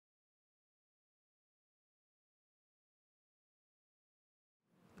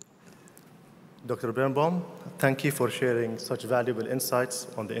Dr. Birnbaum, thank you for sharing such valuable insights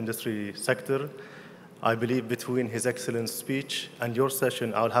on the industry sector. I believe between His Excellence's speech and your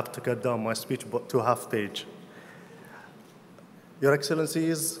session, I'll have to cut down my speech to a half page. Your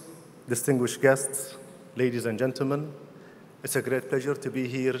Excellencies, distinguished guests, ladies and gentlemen, it's a great pleasure to be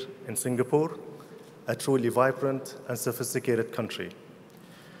here in Singapore, a truly vibrant and sophisticated country.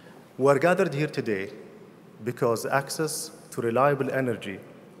 We are gathered here today because access to reliable energy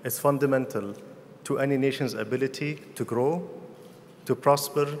is fundamental to any nation's ability to grow, to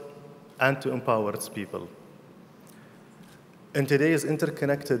prosper, and to empower its people. In today's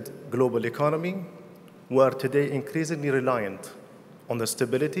interconnected global economy, we are today increasingly reliant on the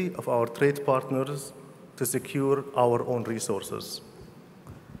stability of our trade partners to secure our own resources.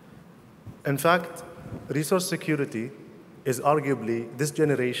 In fact, resource security is arguably this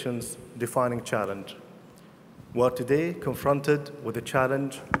generation's defining challenge. We are today confronted with the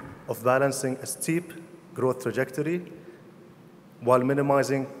challenge of balancing a steep growth trajectory while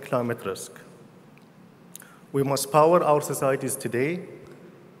minimizing climate risk. We must power our societies today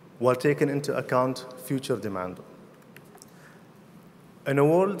while taking into account future demand. In a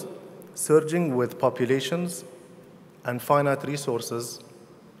world surging with populations and finite resources,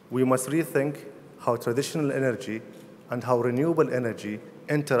 we must rethink how traditional energy and how renewable energy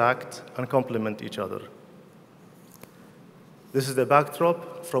interact and complement each other. This is the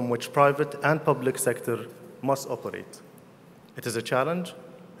backdrop from which private and public sector must operate. It is a challenge,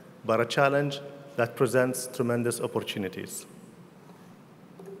 but a challenge that presents tremendous opportunities.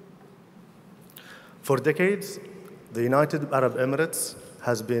 For decades, the United Arab Emirates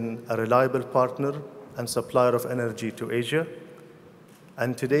has been a reliable partner and supplier of energy to Asia.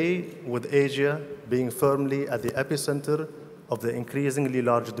 And today, with Asia being firmly at the epicenter of the increasingly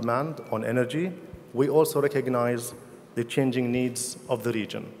large demand on energy, we also recognize the changing needs of the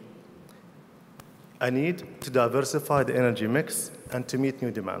region. A need to diversify the energy mix and to meet new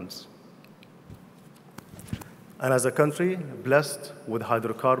demands. And as a country blessed with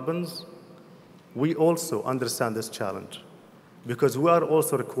hydrocarbons, we also understand this challenge because we are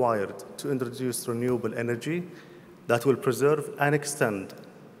also required to introduce renewable energy that will preserve and extend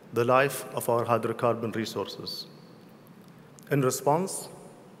the life of our hydrocarbon resources. In response,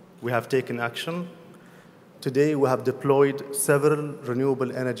 we have taken action. Today, we have deployed several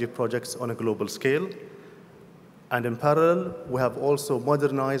renewable energy projects on a global scale. And in parallel, we have also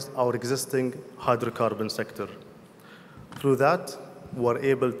modernized our existing hydrocarbon sector. Through that, we are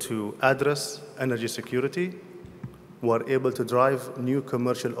able to address energy security, we are able to drive new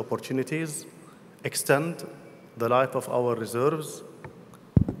commercial opportunities, extend the life of our reserves,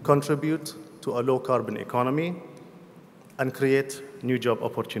 contribute to a low-carbon economy, and create new job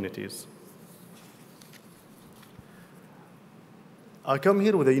opportunities. I come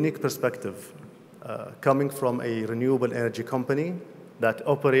here with a unique perspective, coming from a renewable energy company that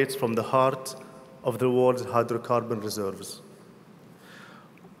operates from the heart of the world's hydrocarbon reserves.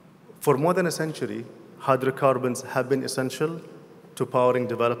 For more than a century, hydrocarbons have been essential to powering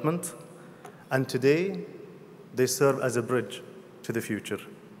development, and today they serve as a bridge to the future.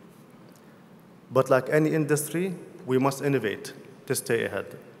 But like any industry, we must innovate to stay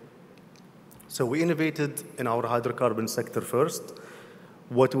ahead. So we innovated in our hydrocarbon sector first.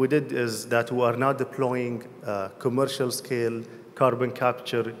 What we did is that we are now deploying commercial scale carbon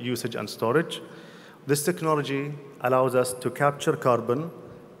capture, usage, and storage. This technology allows us to capture carbon,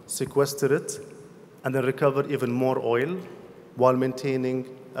 sequester it, and then recover even more oil while maintaining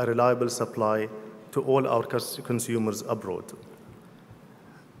a reliable supply to all our consumers abroad.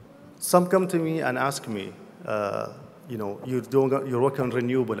 Some come to me and ask me, you're working on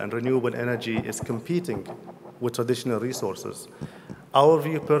renewable, and renewable energy is competing with traditional resources. Our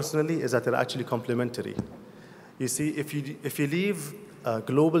view personally is that they're actually complementary. You see, if you leave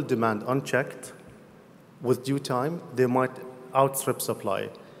global demand unchecked, with due time, they might outstrip supply.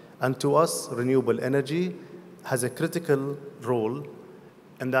 And to us, renewable energy has a critical role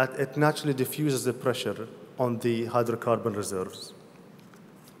in that it naturally diffuses the pressure on the hydrocarbon reserves.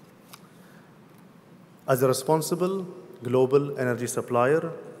 As a responsible global energy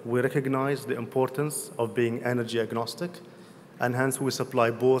supplier, we recognize the importance of being energy agnostic, and hence we supply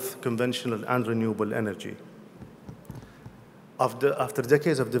both conventional and renewable energy. After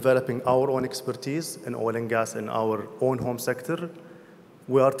decades of developing our own expertise in oil and gas in our own home sector,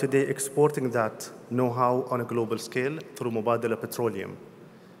 we are today exporting that know-how on a global scale through Mubadala Petroleum.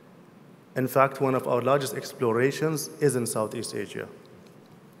 In fact, one of our largest explorations is in Southeast Asia.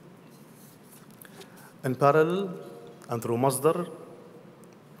 In parallel, and through Masdar,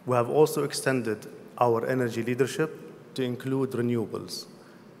 we have also extended our energy leadership to include renewables.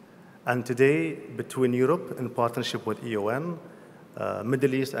 And today, between Europe in partnership with EON,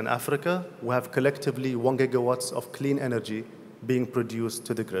 Middle East and Africa, we have collectively 1 gigawatts of clean energy being produced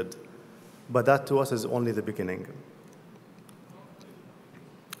to the grid. But that to us is only the beginning.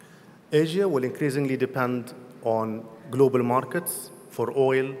 Asia will increasingly depend on global markets for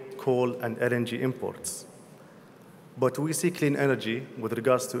oil, coal, and LNG imports. But we see clean energy with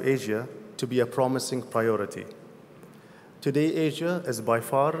regards to Asia to be a promising priority. Today, Asia is by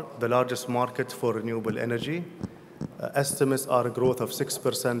far the largest market for renewable energy. Estimates are a growth of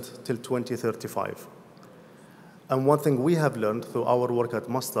 6% till 2035. And one thing we have learned through our work at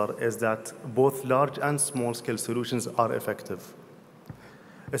Masdar is that both large and small-scale solutions are effective,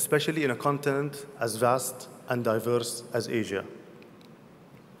 especially in a continent as vast and diverse as Asia.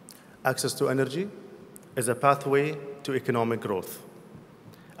 Access to energy is a pathway to economic growth.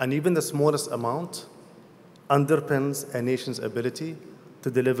 And even the smallest amount underpins a nation's ability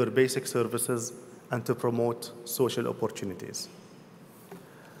to deliver basic services and to promote social opportunities.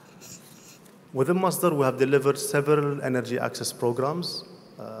 Within Masdar, we have delivered several energy access programs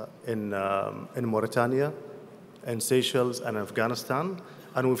in Mauritania, in Seychelles, and Afghanistan,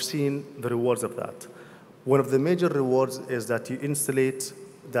 and we've seen the rewards of that. One of the major rewards is that you insulate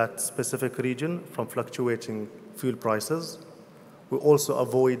that specific region from fluctuating fuel prices. We also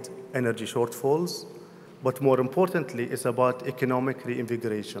avoid energy shortfalls, but more importantly, it's about economic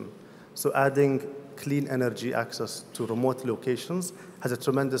reinvigoration. So adding clean energy access to remote locations has a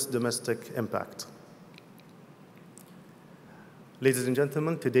tremendous domestic impact. Ladies and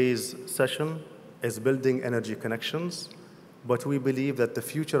gentlemen, today's session is building energy connections, but we believe that the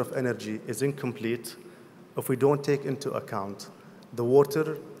future of energy is incomplete if we don't take into account the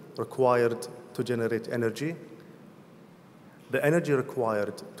water required to generate energy, the energy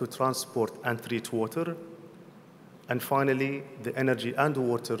required to transport and treat water, and finally, the energy and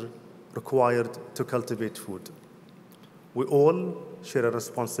water required to cultivate food. We all share a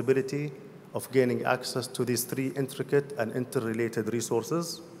responsibility of gaining access to these three intricate and interrelated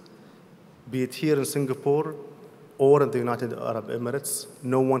resources, be it here in Singapore or in the United Arab Emirates.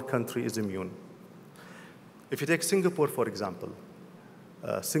 No one country is immune. If you take Singapore, for example,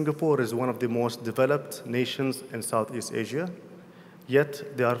 Singapore is one of the most developed nations in Southeast Asia,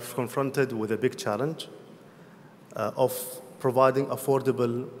 yet they are confronted with a big challenge of providing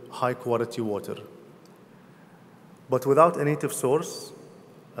affordable, high-quality water. But without a native source,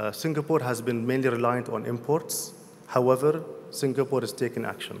 Singapore has been mainly reliant on imports. However, Singapore has taken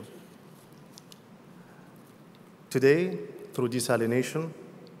action. Today, through desalination,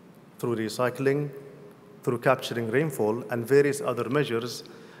 through recycling, through capturing rainfall, and various other measures,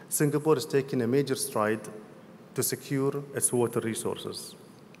 Singapore is taking a major stride to secure its water resources.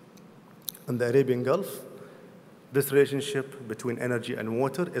 In the Arabian Gulf, this relationship between energy and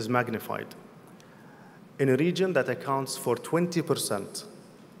water is magnified. In a region that accounts for 20%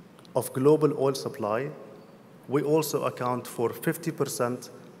 of global oil supply, we also account for 50%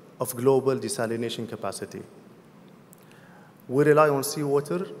 of global desalination capacity. We rely on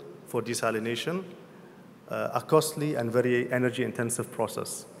seawater for desalination, a costly and very energy-intensive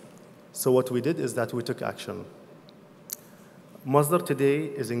process. So what we did is that we took action. Masdar today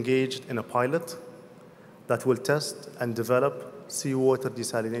is engaged in a pilot that will test and develop seawater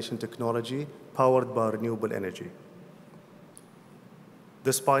desalination technology powered by renewable energy.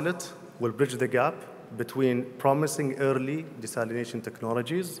 This pilot will bridge the gap between promising early desalination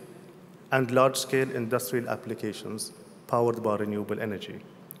technologies and large-scale industrial applications powered by renewable energy.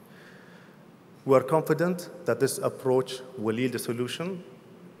 We are confident that this approach will yield a solution,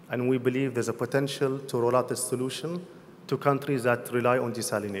 and we believe there's a potential to roll out this solution to countries that rely on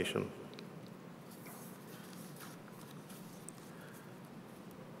desalination.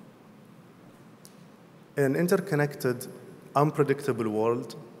 In an interconnected, unpredictable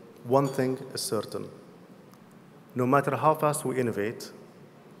world, one thing is certain. No matter how fast we innovate,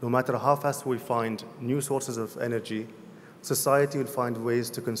 no matter how fast we find new sources of energy, society will find ways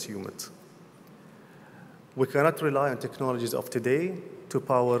to consume it. We cannot rely on technologies of today to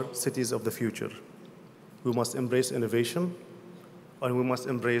power cities of the future. We must embrace innovation, and we must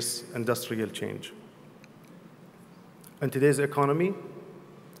embrace industrial change. In today's economy,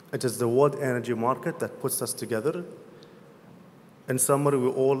 it is the world energy market that puts us together. In summary, we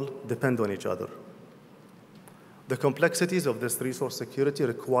all depend on each other. The complexities of this resource security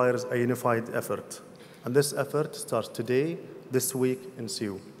requires a unified effort, and this effort starts today, this week in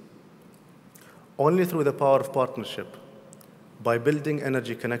SIEW. Only through the power of partnership, by building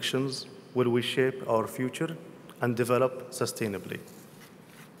energy connections, will we shape our future and develop sustainably.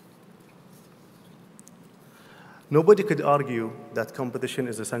 Nobody could argue that competition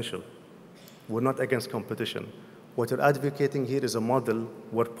is essential. We're not against competition. What we're advocating here is a model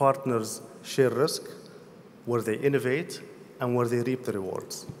where partners share risk, where they innovate, and where they reap the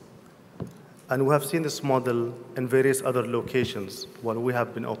rewards. And we have seen this model in various other locations while we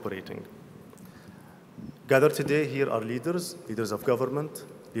have been operating. Gathered today here are leaders of government,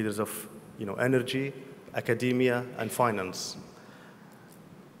 leaders of energy, academia, and finance.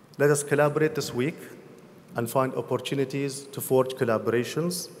 Let us collaborate this week and find opportunities to forge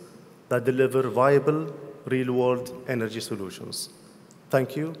collaborations that deliver viable, real-world energy solutions.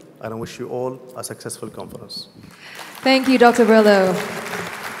 Thank you, and I wish you all a successful conference. Thank you, Dr. Belhoul.